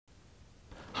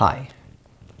Hi,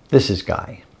 this is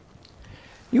Guy.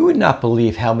 You would not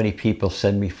believe how many people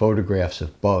send me photographs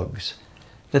of bugs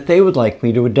that they would like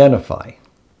me to identify.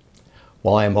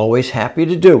 While I am always happy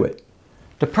to do it,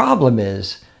 the problem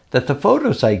is that the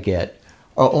photos I get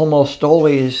are almost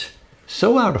always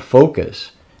so out of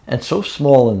focus and so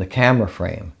small in the camera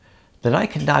frame that I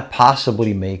cannot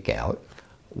possibly make out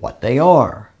what they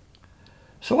are.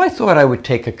 So I thought I would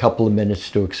take a couple of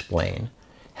minutes to explain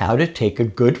how to take a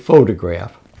good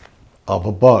photograph of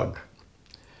a bug.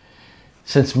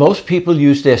 Since most people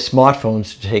use their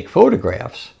smartphones to take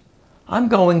photographs, I'm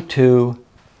going to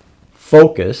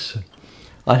focus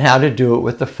on how to do it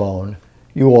with the phone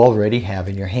you already have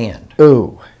in your hand.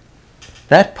 Ooh,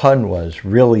 that pun was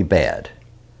really bad.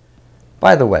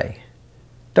 By the way,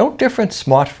 don't different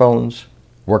smartphones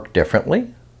work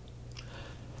differently?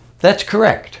 That's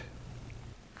correct.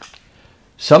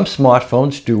 Some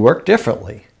smartphones do work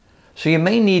differently, so you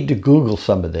may need to Google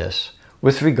some of this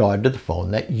with regard to the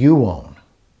phone that you own.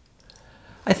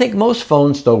 I think most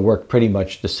phones though work pretty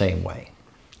much the same way.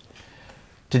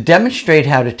 To demonstrate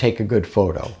how to take a good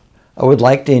photo, I would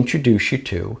like to introduce you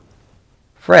to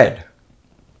Fred.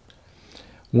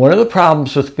 One of the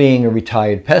problems with being a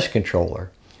retired pest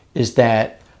controller is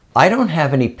that I don't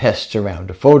have any pests around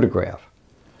to photograph,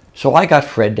 so I got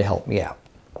Fred to help me out.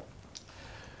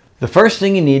 The first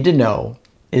thing you need to know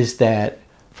is that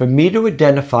for me to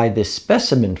identify this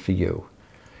specimen for you,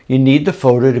 you need the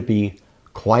photo to be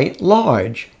quite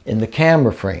large in the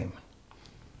camera frame.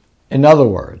 In other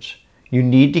words, you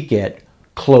need to get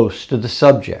close to the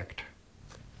subject.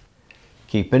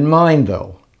 Keep in mind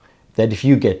though, that if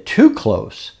you get too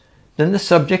close, then the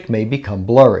subject may become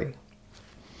blurry.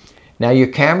 Now your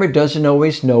camera doesn't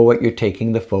always know what you're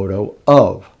taking the photo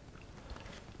of,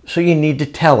 so you need to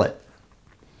tell it.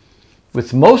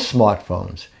 With most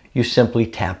smartphones, you simply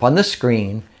tap on the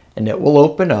screen and it will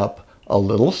open up a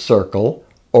little circle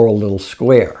or a little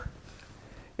square.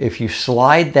 If you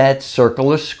slide that circle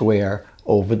or square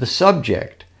over the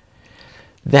subject,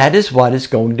 that is what is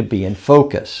going to be in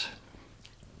focus.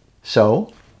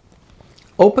 So,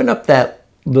 open up that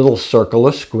little circle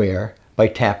or square by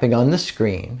tapping on the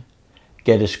screen,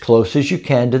 get as close as you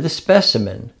can to the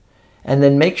specimen, and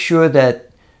then make sure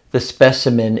that the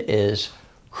specimen is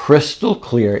crystal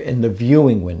clear in the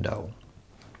viewing window.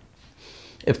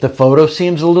 If the photo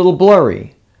seems a little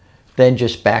blurry, then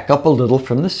just back up a little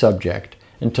from the subject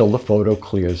until the photo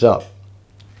clears up.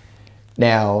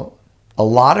 Now, a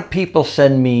lot of people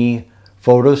send me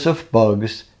photos of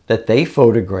bugs that they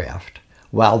photographed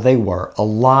while they were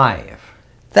alive.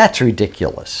 That's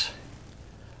ridiculous.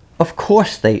 Of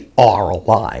course they are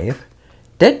alive.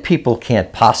 Dead people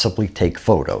can't possibly take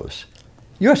photos.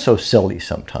 You're so silly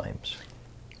sometimes.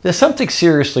 There's something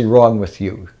seriously wrong with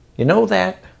you. You know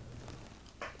that?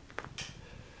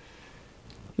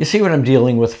 You see what I'm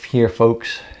dealing with here,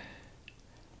 folks?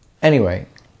 Anyway,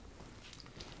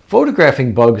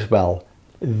 photographing bugs while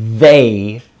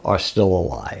they are still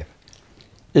alive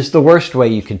is the worst way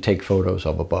you can take photos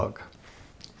of a bug.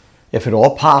 If at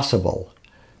all possible,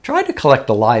 try to collect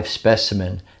a live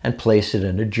specimen and place it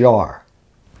in a jar.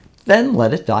 Then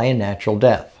let it die a natural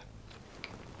death.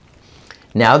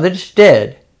 Now that it's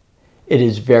dead, it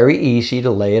is very easy to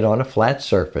lay it on a flat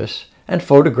surface and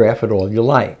photograph it all you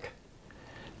like.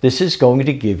 This is going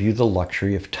to give you the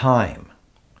luxury of time.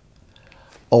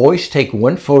 Always take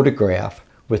one photograph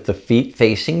with the feet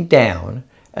facing down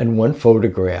and one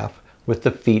photograph with the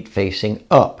feet facing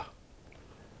up.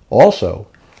 Also,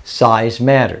 size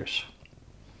matters.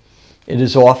 It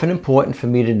is often important for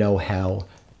me to know how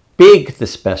big the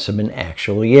specimen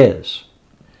actually is.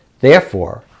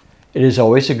 Therefore, it is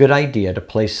always a good idea to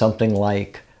place something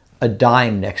like a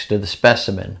dime next to the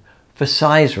specimen for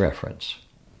size reference.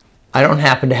 I don't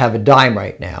happen to have a dime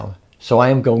right now, so I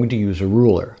am going to use a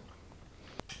ruler.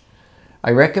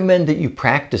 I recommend that you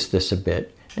practice this a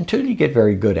bit until you get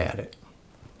very good at it.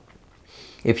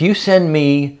 If you send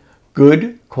me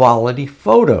good quality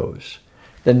photos,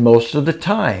 then most of the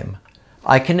time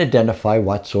I can identify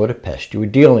what sort of pest you are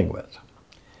dealing with.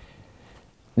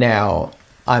 Now,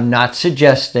 I'm not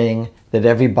suggesting that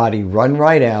everybody run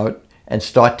right out and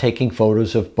start taking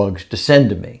photos of bugs to send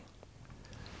to me.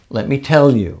 Let me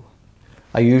tell you,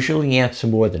 I usually answer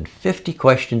more than 50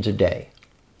 questions a day,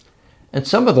 and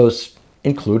some of those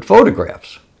include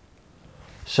photographs.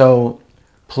 So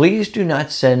please do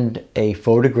not send a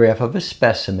photograph of a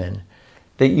specimen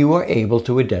that you are able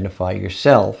to identify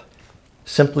yourself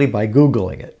simply by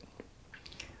Googling it.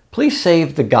 Please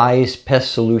save the Guy's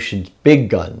Pest Solutions big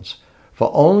guns for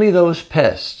only those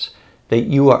pests that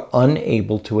you are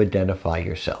unable to identify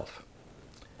yourself.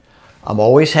 I'm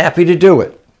always happy to do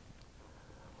it.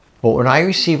 But when I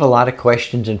receive a lot of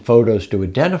questions and photos to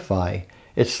identify,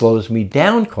 it slows me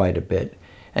down quite a bit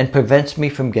and prevents me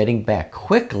from getting back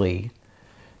quickly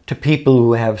to people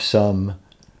who have some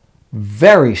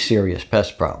very serious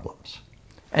pest problems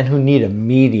and who need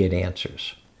immediate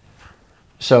answers.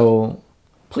 So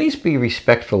please be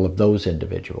respectful of those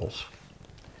individuals.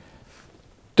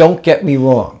 Don't get me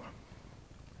wrong.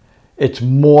 It's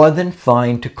more than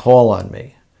fine to call on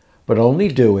me, but only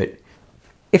do it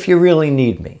if you really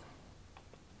need me.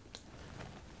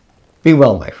 Be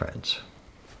well, my friends,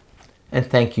 and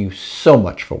thank you so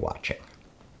much for watching.